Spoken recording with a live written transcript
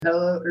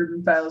Hello,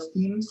 Urban Files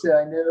team. So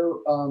I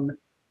know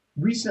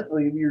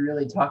recently we were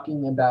really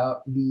talking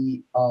about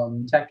the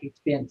tech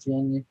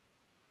expansion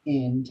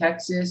in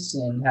Texas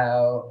and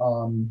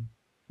how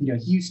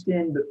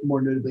Houston, but more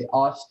notably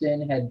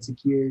Austin, had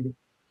secured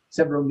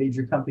several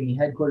major company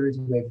headquarters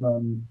away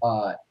from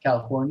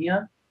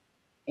California.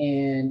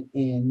 And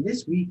in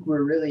this week,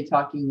 we're really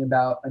talking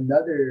about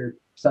another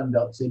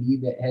Sunbelt city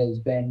that has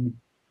been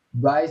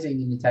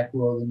rising in the tech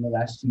world in the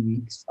last few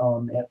weeks.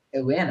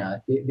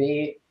 Atlanta.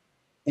 They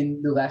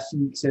in the last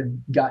few weeks have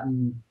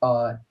gotten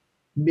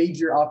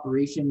major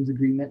operations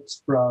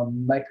agreements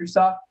from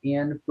Microsoft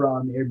and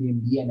from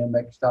Airbnb. I know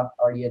Microsoft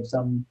already had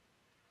some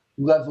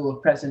level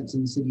of presence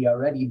in the city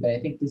already, but I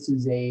think this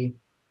is a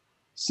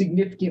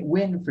significant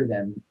win for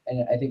them,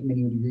 and I think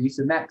many would agree.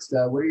 So, Max,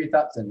 what are your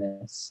thoughts on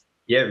this?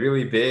 Yeah,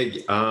 really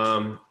big.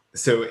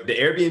 So the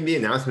Airbnb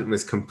announcement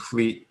was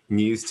complete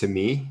news to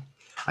me.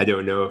 I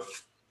don't know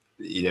if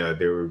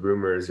there were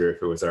rumors or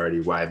if it was already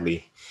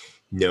widely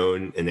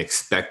known and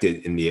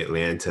expected in the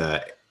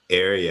Atlanta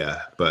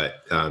area,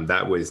 but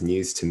that was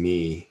news to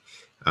me.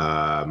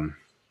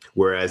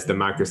 Whereas the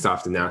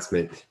Microsoft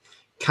announcement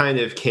kind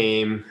of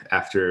came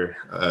after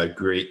a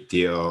great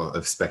deal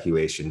of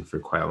speculation for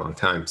quite a long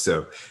time.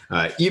 So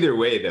either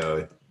way,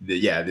 though,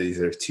 these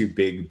are two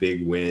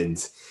big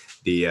wins.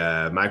 The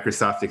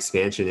Microsoft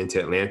expansion into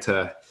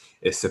Atlanta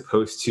is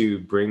supposed to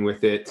bring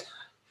with it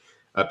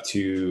up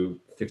to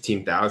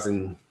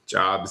 15,000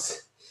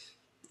 jobs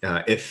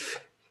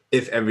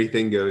if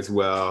everything goes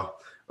well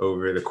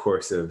over the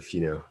course of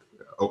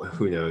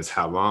who knows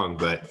how long,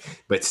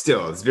 but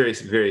still it's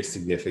very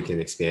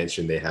significant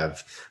expansion. They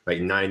have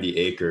like 90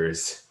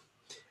 acres.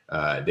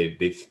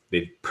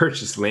 They've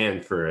purchased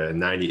land for a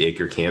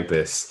 90-acre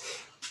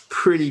campus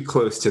pretty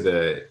close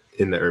to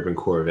in the urban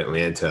core of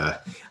Atlanta.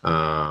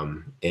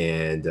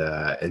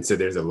 And so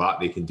there's a lot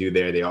they can do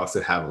there. They also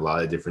have a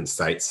lot of different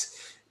sites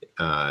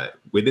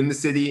within the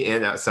city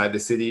and outside the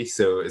city.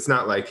 So it's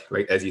not like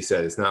as you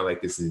said, it's not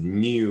like this is a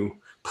new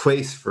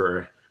place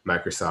for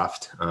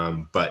Microsoft,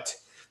 but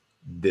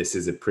this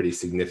is a pretty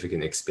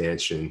significant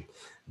expansion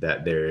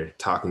that they're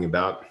talking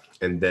about.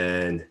 And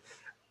then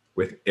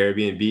with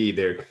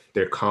Airbnb,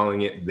 they're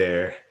calling it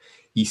their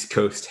East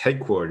Coast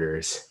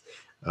headquarters.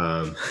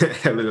 A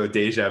little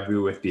deja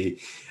vu with the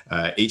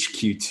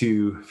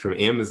HQ2 from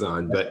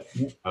Amazon, but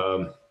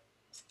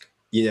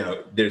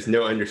there's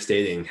no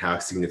understating how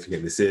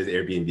significant this is.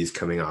 Airbnb is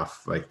coming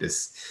off like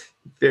this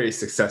very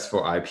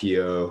successful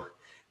IPO.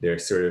 They're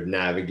sort of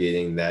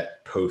navigating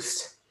that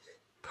post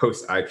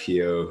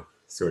IPO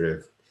sort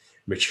of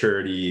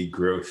maturity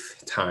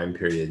growth time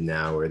period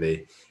now, where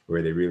they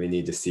really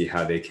need to see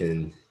how they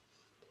can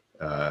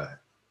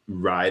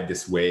ride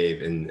this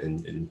wave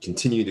and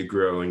continue to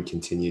grow and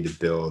continue to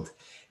build.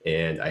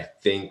 And I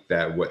think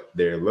that what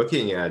they're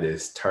looking at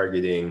is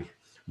targeting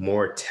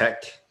more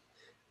tech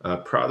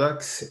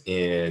products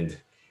and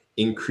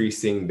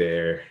increasing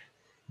their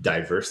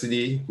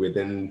diversity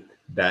within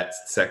that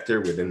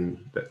sector,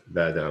 within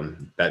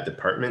that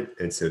department.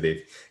 And so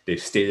they've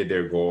stated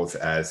their goals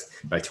as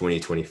by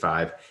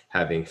 2025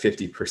 having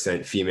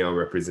 50% female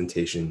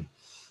representation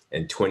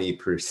and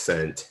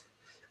 20%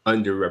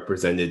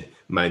 underrepresented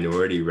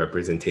minority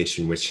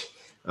representation, which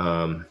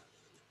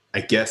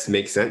I guess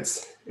makes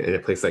sense in a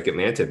place like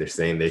Atlanta. They're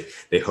saying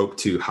they hope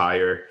to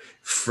hire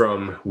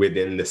from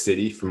within the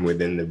city, from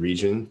within the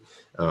region,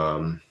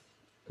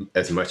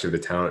 as much of the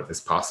talent as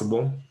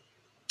possible.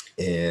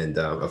 And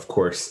of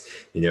course,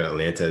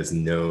 Atlanta is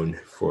known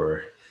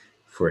for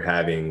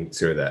having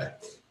sort of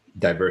that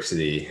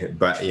diversity,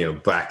 but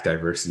Black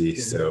diversity.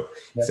 So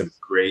some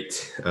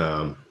great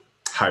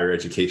higher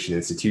education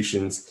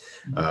institutions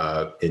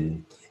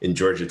in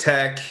Georgia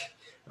Tech,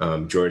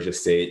 Georgia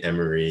State,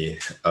 Emory,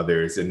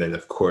 others, and then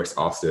of course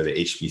also the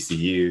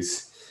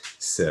HBCUs.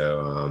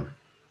 So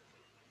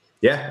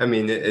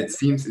it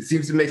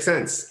seems to make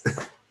sense.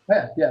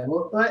 Yeah.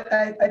 Well,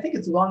 I think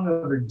it's long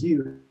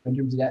overdue in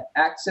terms of that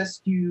access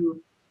to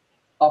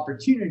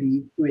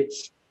opportunity,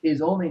 which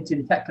is only to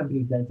the tech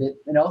company's benefit,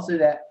 and also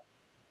that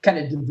kind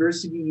of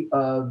diversity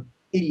of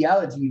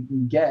ideology you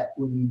can get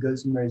when you go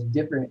somewhere as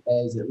different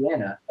as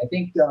Atlanta. I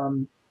think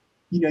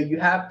you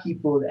have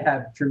people that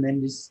have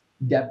tremendous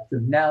depth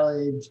of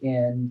knowledge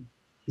and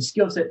the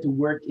skill set to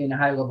work in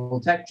high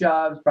level tech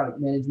jobs, product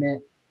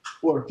management,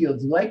 or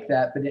fields like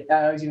that. But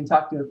I was even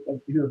talking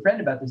to a friend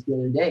about this the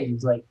other day.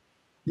 He's like,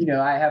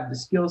 I have the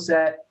skill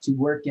set to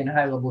work in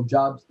high level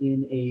jobs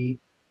in a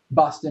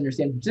Boston or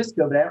San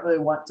Francisco, but I don't really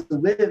want to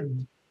live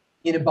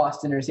in a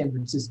Boston or San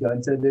Francisco.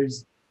 And so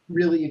there's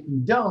really, if you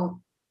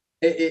don't,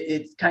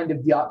 it's kind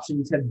of the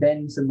options have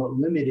been somewhat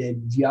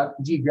limited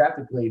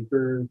geographically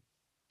for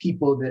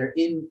people that are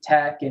in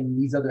tech and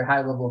these other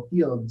high level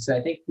fields. So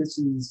I think this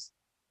is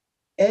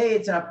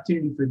it's an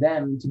opportunity for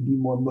them to be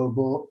more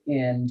mobile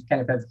and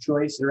kind of have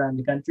choice around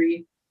the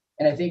country.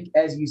 And I think,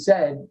 as you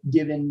said,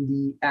 given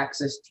the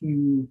access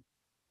to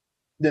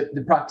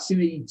the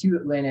proximity to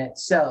Atlanta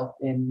itself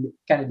and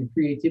kind of the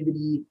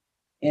creativity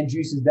and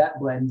juices that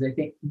blends, I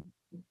think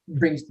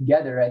brings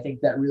together, I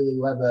think that really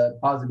will have a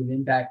positive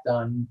impact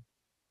on,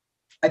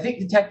 I think,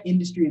 the tech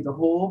industry as a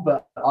whole,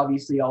 but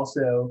obviously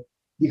also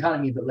the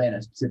economy of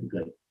Atlanta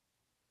specifically.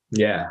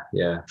 Yeah,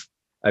 yeah.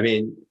 I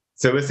mean,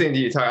 so listening to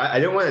you talk, I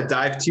don't want to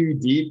dive too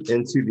deep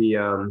into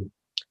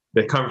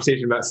the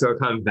conversation about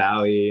Silicon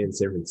Valley and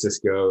San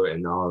Francisco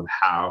and all of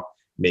how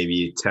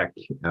maybe tech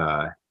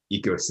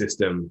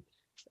ecosystem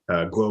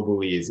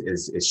globally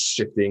is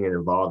shifting and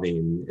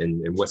evolving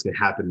and what's going to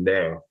happen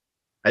there.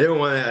 I don't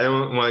want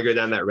to go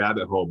down that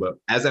rabbit hole. But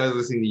as I was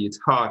listening to you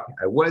talk,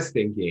 I was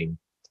thinking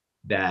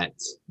that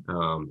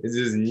this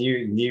is a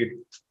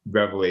new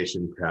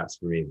revelation perhaps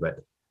for me, but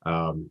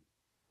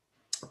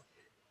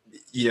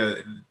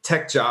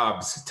tech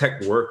jobs,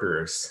 tech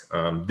workers,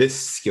 this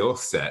skill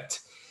set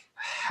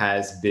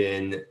has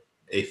been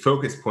a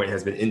focus point,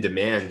 has been in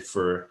demand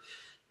for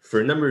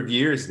a number of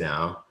years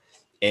now.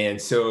 And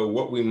so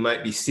what we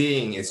might be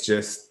seeing is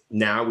just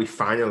now we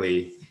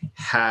finally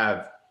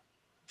have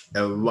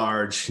a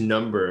large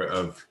number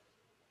of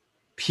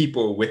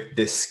people with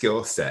this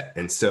skill set.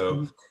 And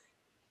so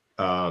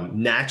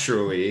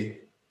naturally,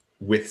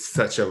 with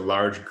such a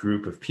large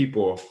group of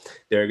people,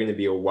 there are going to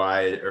be a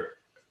wide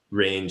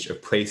range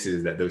of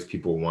places that those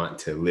people want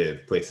to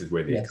live, places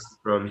where they come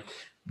from,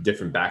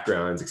 different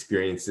backgrounds,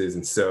 experiences.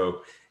 And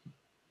so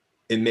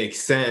it makes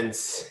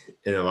sense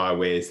in a lot of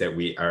ways that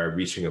we are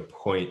reaching a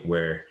point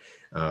where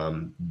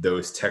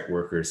those tech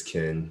workers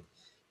can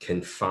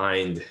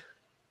find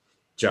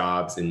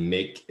jobs and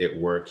make it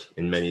work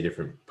in many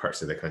different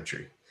parts of the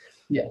country.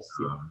 Yes.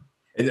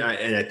 And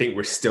I think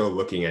we're still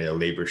looking at a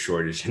labor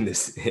shortage in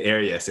this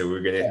area. So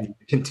we're going to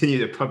continue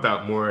to pump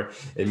out more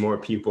and more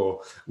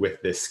people with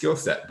this skill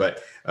set.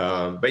 But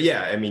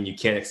yeah, I mean, you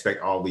can't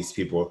expect all these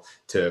people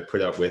to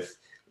put up with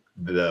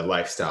the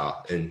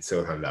lifestyle in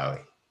Silicon Valley.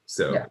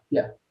 So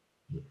yeah.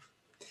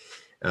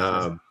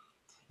 I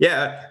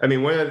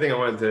mean, one other thing I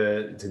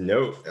wanted to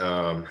note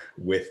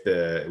with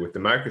the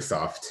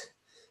Microsoft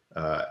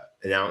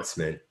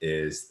announcement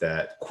is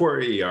that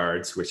Quarry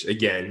Yards, which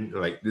again,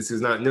 like this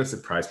is no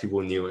surprise, people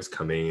knew it was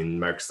coming,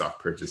 and Microsoft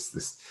purchased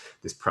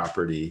this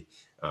property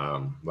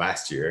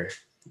last year.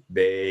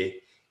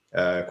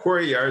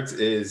 Quarry Yards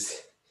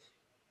it's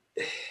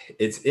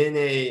in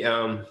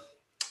a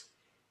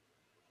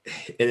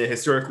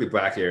historically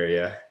Black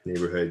area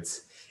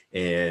neighborhoods,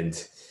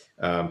 and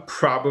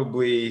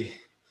probably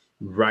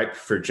ripe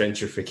for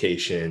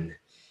gentrification,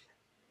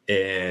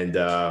 and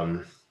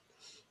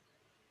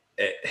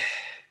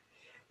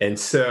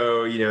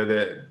so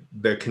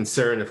the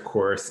concern, of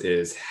course,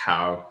 is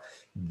how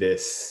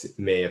this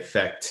may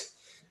affect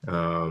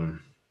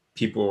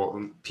people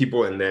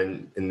in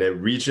the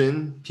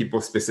region,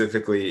 people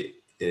specifically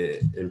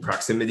in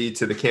proximity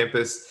to the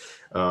campus,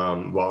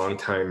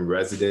 longtime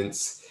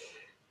residents,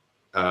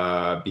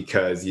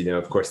 because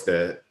of course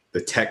the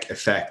tech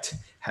effect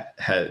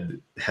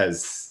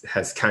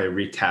has kind of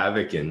wreaked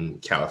havoc in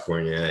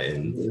California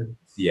and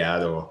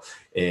Seattle,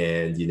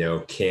 and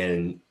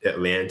can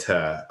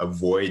Atlanta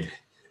avoid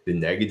the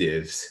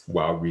negatives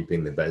while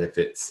reaping the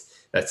benefits?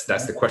 That's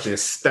the question,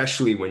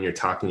 especially when you're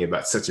talking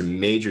about such a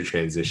major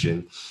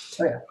transition,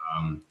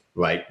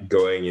 like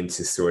going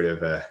into sort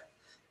of a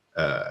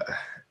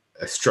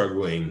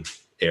struggling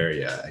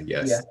area, I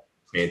guess,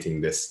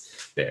 planting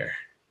this there.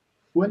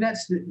 Well,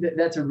 that's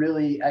a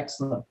really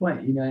excellent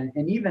point,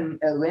 and even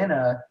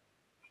Atlanta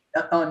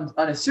on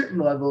a certain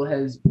level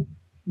has,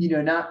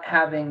 not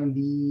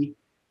having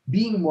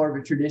being more of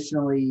a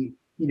traditionally,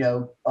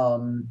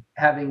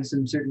 having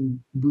some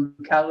certain blue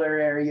collar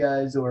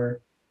areas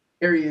or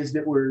areas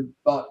that were,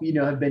 have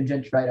been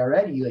gentrified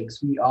already, like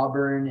Sweet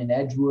Auburn and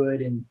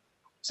Edgewood, and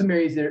some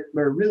areas that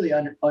were really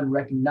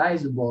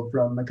unrecognizable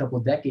from a couple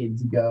of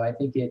decades ago. I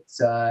think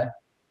it's I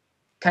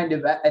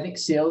think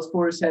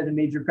Salesforce has a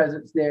major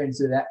presence there. And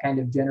so that kind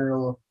of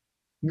general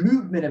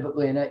movement of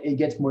Atlanta, it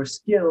gets more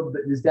skilled,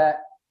 but does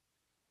that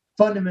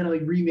fundamentally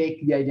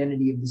remake the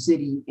identity of the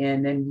city?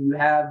 And then you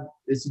have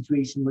a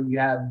situation where you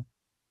have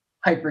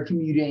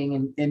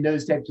hypercommuting and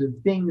those types of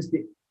things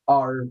that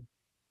are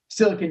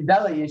Silicon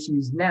Valley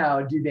issues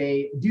now. Do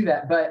they do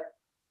that? But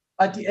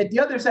at the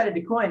other side of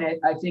the coin,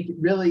 I think it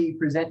really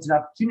presents an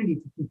opportunity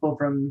for people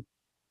from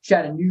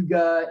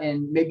Chattanooga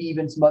and maybe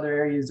even some other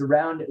areas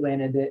around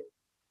Atlanta that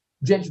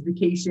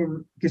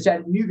gentrification, because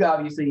Chattanooga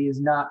obviously is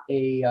not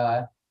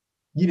a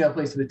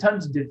place with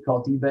tons of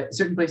difficulty, but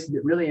certain places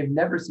that really have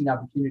never seen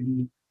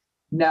opportunity,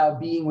 now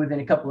being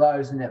within a couple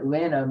hours in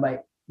Atlanta,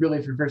 might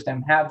really for the first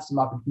time have some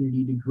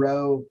opportunity to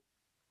grow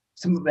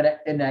some of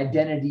an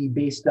identity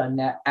based on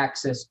that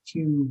access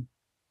to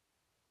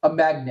a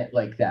magnet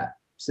like that.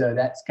 So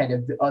that's kind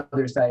of the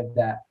other side of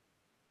that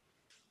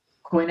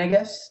coin, I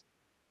guess.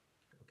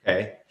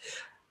 Okay.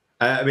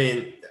 I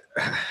mean,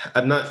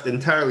 I'm not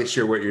entirely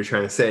sure what you're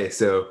trying to say.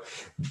 So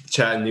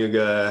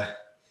Chattanooga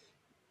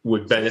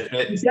would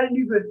benefit.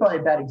 Chattanooga is probably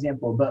a bad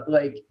example, but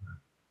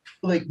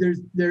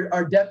there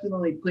are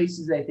definitely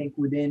places, I think,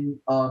 within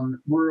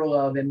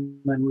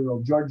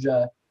rural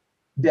Georgia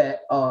that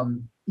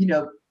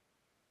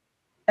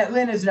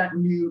Atlanta is not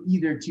new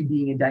either to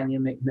being a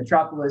dynamic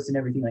metropolis and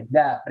everything like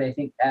that. But I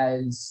think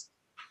as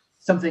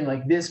something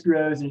like this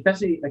grows, and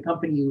especially a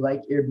company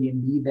like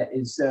Airbnb that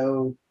is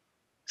so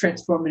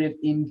transformative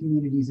in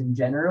communities in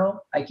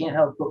general, I can't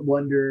help but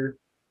wonder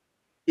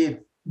if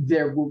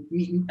there will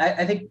be,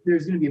 I think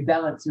there's going to be a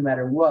balance no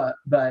matter what,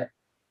 but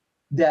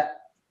that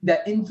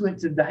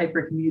influence of the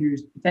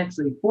hypercommuters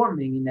potentially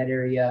forming in that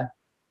area,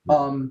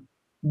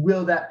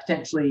 will that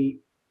potentially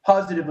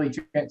positively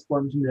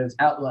transform some of those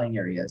outlying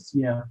areas,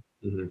 you know?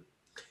 Mm-hmm.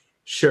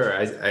 Sure.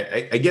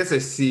 I guess I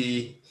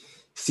see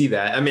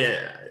that. I mean,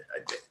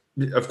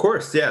 of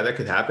course, yeah, that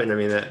could happen. I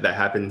mean, that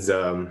happens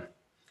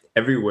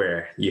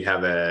everywhere. You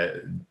have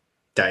a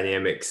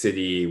dynamic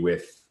city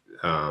with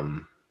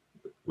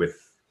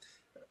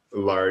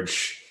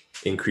large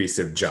increase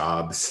of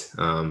jobs.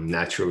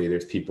 Naturally,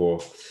 there's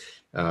people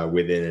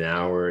within an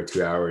hour or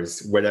 2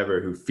 hours, whatever,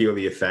 who feel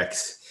the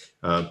effects.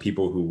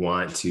 People who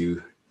want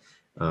to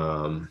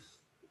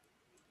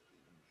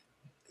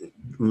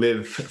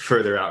live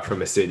further out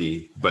from a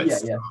city, but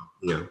Yeah.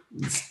 you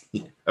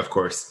know, of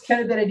course,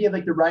 Kind of that idea of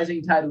like the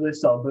rising tide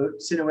lifts all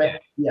boats in a way.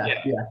 Yeah.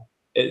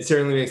 It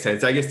certainly makes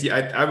sense. I guess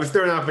I was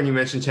thrown off when you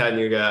mentioned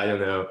Chattanooga. I don't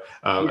know.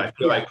 I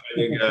feel like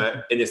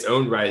Chattanooga, in its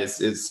own right,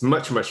 is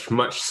much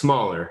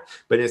smaller.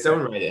 But in its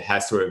own right, it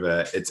has sort of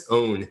its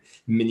own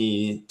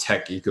mini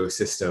tech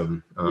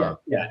ecosystem.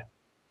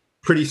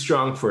 Pretty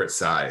strong for its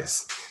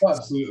size. Oh,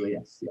 absolutely,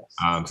 yes.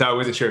 So I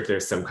wasn't sure if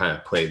there's some kind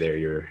of play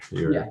there.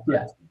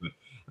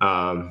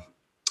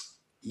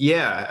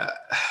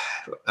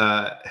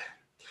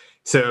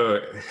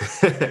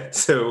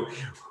 So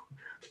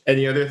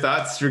any other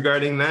thoughts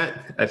regarding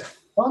that?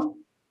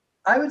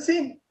 I would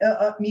say,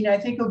 I mean, I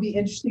think it'll be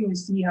interesting to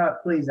see how it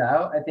plays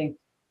out. I think,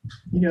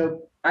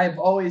 I've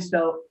always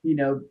felt,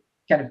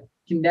 kind of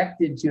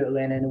connected to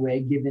Atlanta in a way,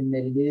 given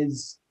that it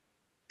is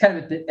kind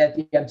of at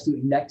the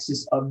absolute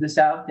nexus of the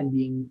South and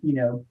being,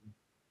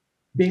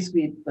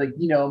 basically like,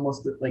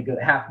 almost like a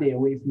half day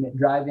away from it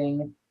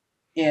driving.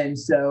 And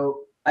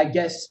so I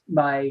guess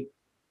my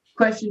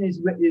question is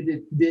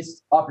if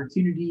this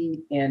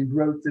opportunity and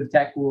growth of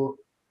tech will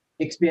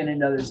expand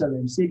in other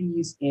southern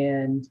cities,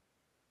 and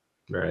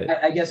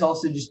I guess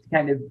also just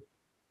kind of,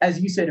 as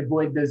you said,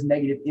 avoid those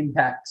negative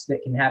impacts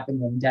that can happen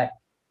when tech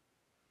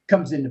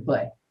comes into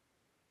play.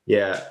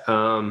 Yeah.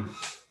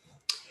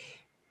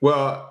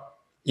 Well,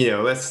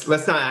 let's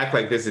not act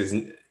like this is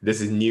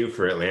new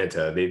for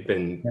Atlanta. They've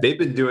been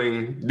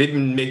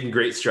making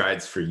great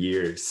strides for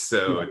years.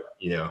 So,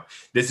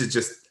 this is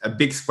just a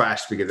big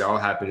splash because it all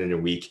happened in a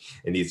week,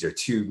 and these are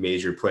two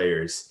major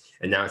players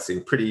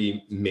announcing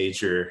pretty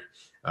major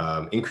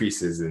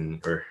increases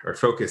or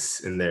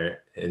focus in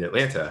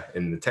Atlanta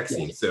in the tech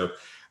scene. So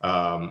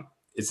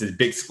it's a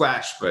big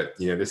splash, but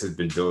this has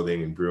been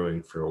building and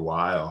brewing for a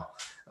while.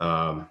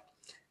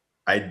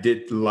 I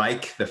did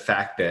like the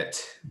fact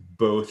that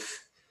both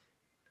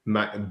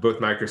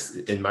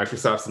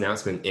Microsoft's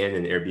announcement and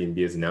in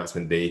Airbnb's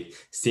announcement, they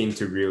seem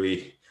to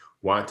really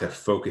want to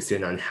focus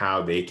in on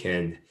how they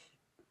can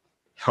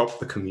help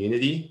the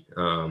community.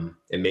 And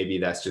maybe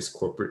that's just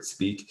corporate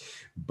speak,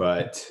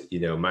 but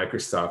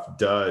Microsoft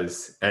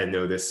does, and I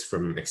know this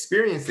from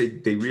experience,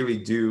 they really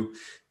do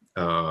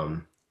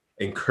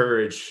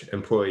encourage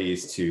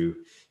employees to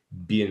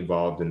be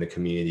involved in the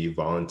community,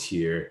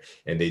 volunteer,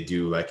 and they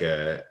do like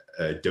a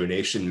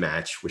donation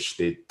match, which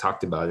they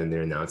talked about in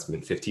their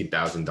announcement,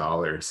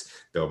 $15,000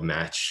 they'll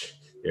match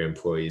their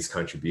employees'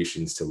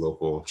 contributions to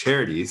local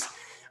charities.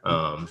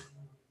 I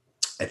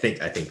think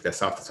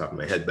that's off the top of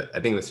my head, but I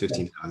think it was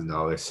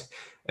 $15,000.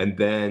 And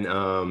then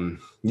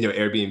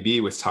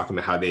Airbnb was talking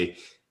about how they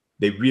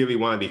really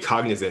want to be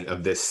cognizant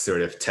of this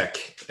sort of tech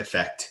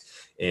effect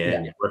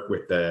and work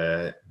with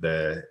the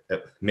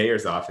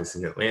mayor's office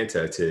in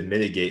Atlanta to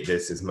mitigate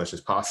this as much as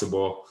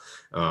possible.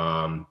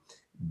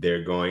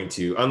 They're going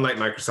to, unlike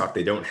Microsoft,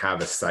 they don't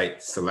have a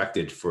site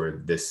selected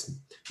for this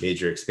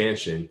major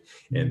expansion,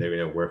 and they're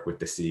going to work with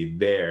the city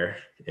there.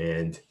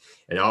 And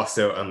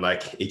also,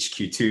 unlike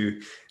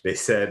HQ2, they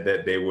said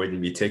that they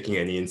wouldn't be taking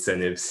any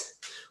incentives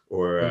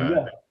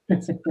or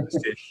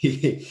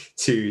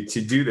to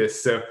do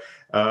this. So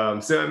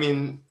I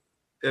mean,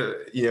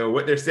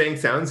 what they're saying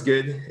sounds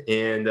good,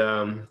 and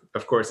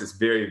of course, it's a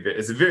very,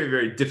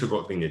 very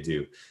difficult thing to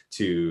do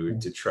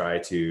to try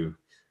to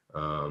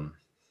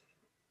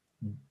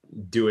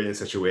do it in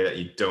such a way that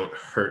you don't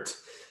hurt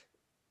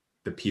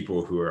the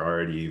people who are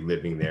already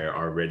living there,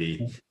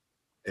 already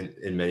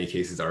in many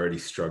cases already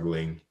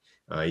struggling.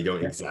 You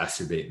don't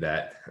exacerbate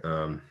that.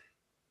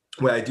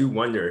 What I do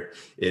wonder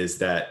is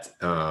that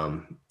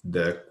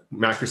the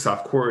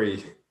Microsoft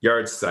Quarry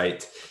Yard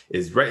site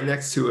is right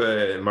next to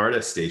a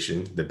MARTA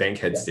station, the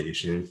Bankhead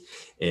station,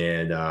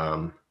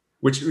 and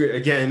which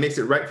again makes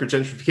it right for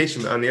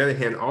gentrification. But on the other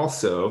hand,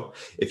 also,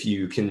 if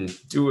you can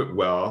do it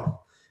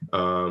well,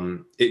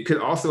 it could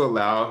also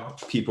allow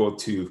people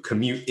to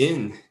commute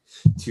in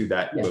to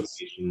that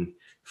location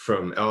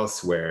from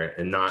elsewhere,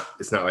 and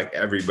it's not like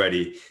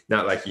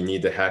not like you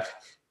need to have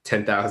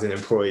 10,000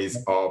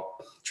 employees all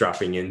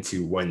dropping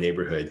into one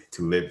neighborhood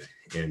to live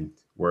and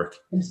work.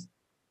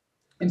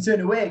 And so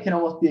in a way, it can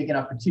almost be like an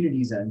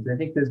opportunity zone. I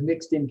think those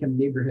mixed income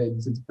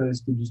neighborhoods, as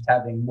opposed to just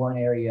having one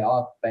area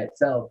off by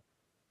itself,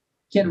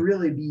 can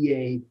really be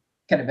a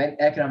kind of an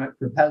economic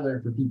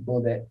propeller for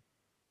people that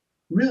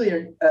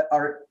really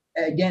are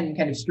again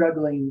kind of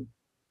struggling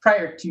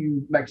prior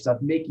to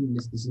Microsoft making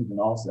this decision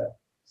also.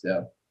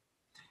 So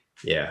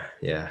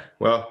yeah.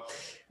 Well,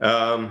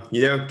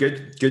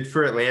 good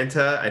for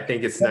Atlanta. I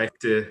think it's nice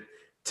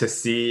to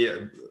see.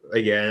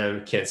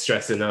 Again, I can't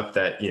stress enough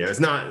that it's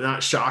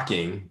not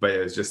shocking, but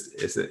it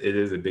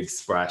is a big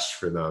splash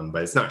for them.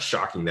 But it's not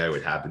shocking that it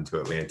would happen to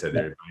Atlanta.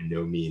 They're by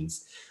no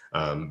means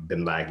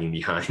been lagging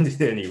behind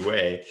in any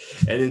way.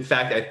 And in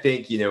fact, I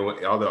think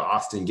although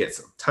Austin gets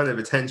a ton of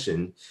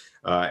attention,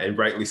 and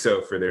rightly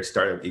so for their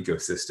startup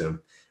ecosystem,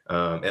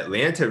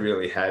 Atlanta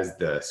really has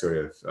the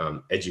sort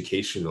of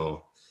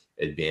educational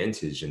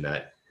advantage in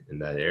that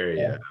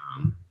area.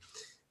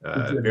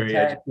 Very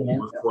educated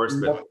workforce,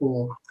 but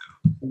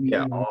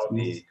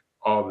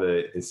all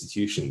the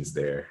institutions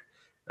there.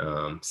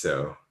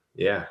 So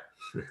yeah.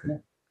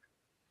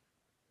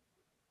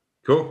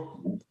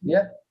 Cool.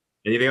 Yeah.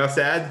 Anything else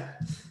to add?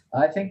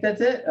 I think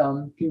that's it.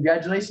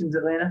 Congratulations,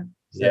 Atlanta.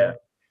 Yeah.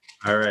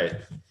 All right.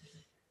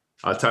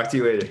 I'll talk to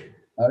you later.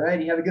 All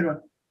right. You have a good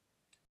one.